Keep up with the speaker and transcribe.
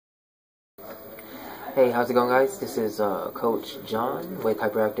Hey, how's it going, guys? This is Coach John with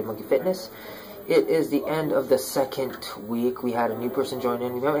Hyperactive Monkey Fitness. It is the end of the second week. We had a new person join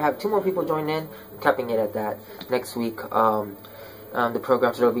in. We might have 2 more people join in. I'm capping it at that. Next week, the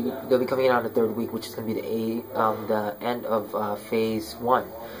programs they'll be coming in on the 3rd week, which is going to be the end of phase 1.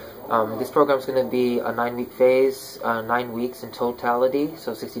 This program is going to be a 9-week phase, 9 weeks in totality,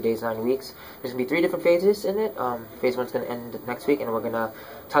 so 60 days, 9 weeks. There's going to be 3 different phases in it. Phase 1 is going to end next week, and we're going to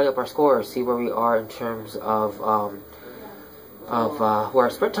tally up our scores, see where we are in terms of where our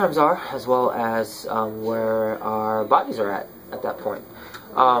sprint times are, as well as where our bodies are at that point.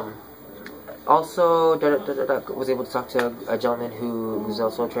 Also, was able to talk to a gentleman who's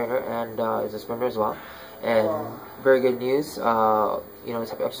also a trainer and is a sprinter as well. And very good news, you know, the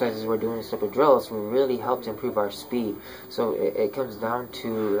type of exercises we're doing, this type of drills will really help to improve our speed. So it comes down to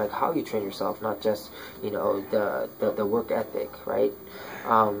like how you train yourself, not just, you know, the work ethic, right?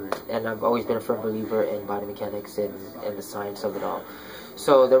 And I've always been a firm believer in body mechanics and the science of it all.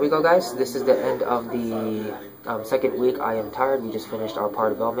 So there we go, guys. This is the end of the 2nd week. I am tired. We just finished our power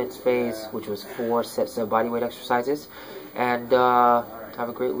development phase, which was 4 sets of bodyweight exercises. And have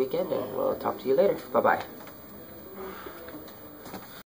a great weekend, and we'll talk to you later. Bye-bye.